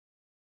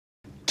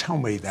tell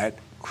me that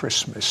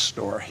Christmas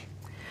story.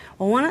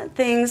 Well, one of the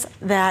things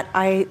that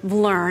I've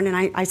learned,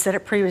 and I said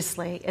it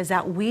previously, is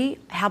that we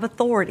have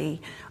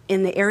authority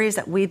in the areas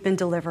that we've been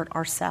delivered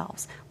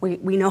ourselves.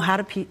 We know how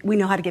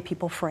to get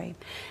people free.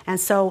 And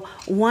so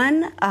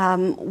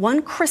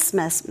one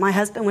Christmas, my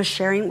husband was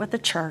sharing with the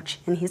church,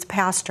 and he's a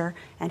pastor,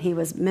 and he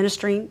was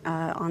ministering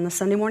on the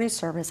Sunday morning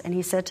service, and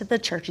he said to the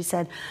church, he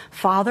said,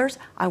 "Fathers,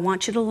 I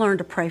want you to learn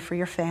to pray for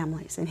your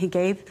families." And he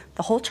gave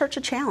the whole church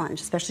a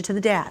challenge, especially to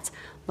the dads.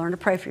 Learn to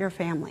pray for your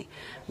family.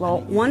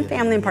 Well, one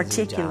family in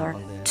particular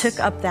took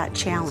up that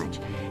challenge.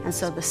 And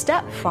so the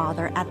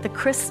stepfather at the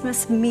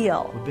Christmas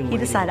meal, he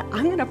decided,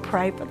 I'm going to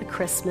pray for the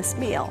Christmas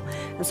meal.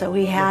 And so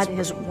he had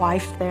his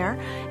wife there,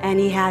 and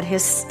he had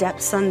his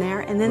stepson there,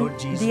 and then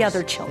the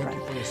other children.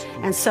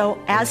 And so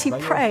as he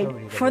prayed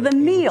for the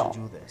meal,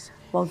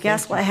 well,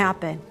 guess what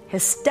happened?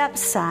 His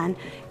stepson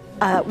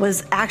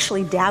was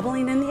actually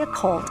dabbling in the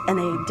occult, and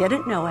they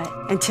didn't know it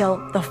until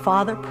the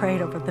father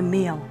prayed over the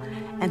meal.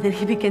 And then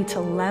he began to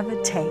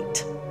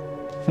levitate.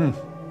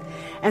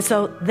 And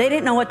so they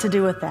didn't know what to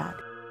do with that.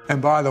 And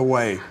by the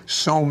way,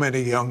 so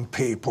many young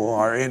people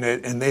are in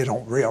it and they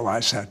don't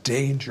realize how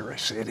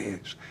dangerous it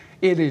is.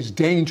 It is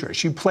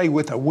dangerous. You play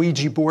with a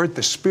Ouija board,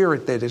 the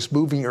spirit that is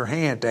moving your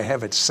hand to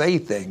have it say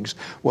things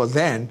will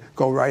then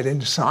go right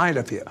inside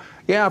of you.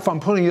 Yeah, if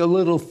I'm putting a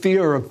little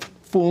fear of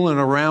fooling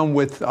around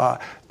with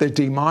the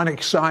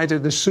demonic side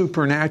of the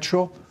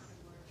supernatural,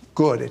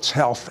 good, it's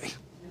healthy.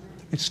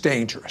 It's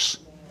dangerous.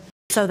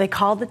 So they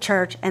called the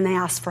church and they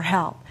asked for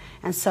help.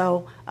 And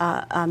so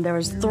there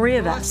was 3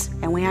 of us,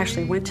 and we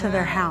actually went to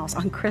their house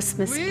on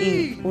Christmas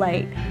Eve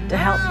late to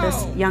help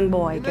this young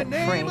boy get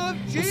free.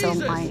 And so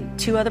my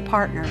 2 other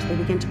partners, they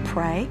began to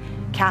pray,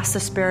 cast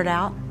the spirit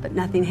out, but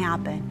nothing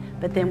happened.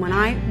 But then when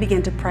I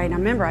began to pray, now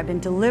remember, I've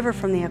been delivered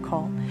from the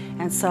occult,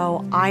 and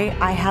so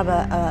I have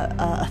a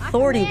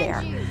authority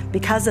there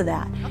because of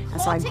that.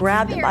 And so I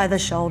grabbed him by the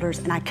shoulders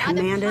and I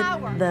commanded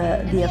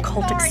the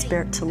occultic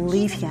spirit to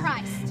leave him.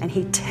 And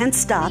he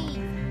tensed up,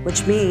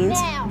 which means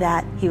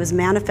that he was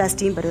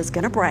manifesting, but it was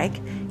going to break.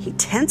 He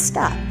tensed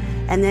up,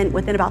 and then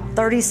within about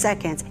 30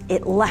 seconds,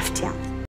 it left him.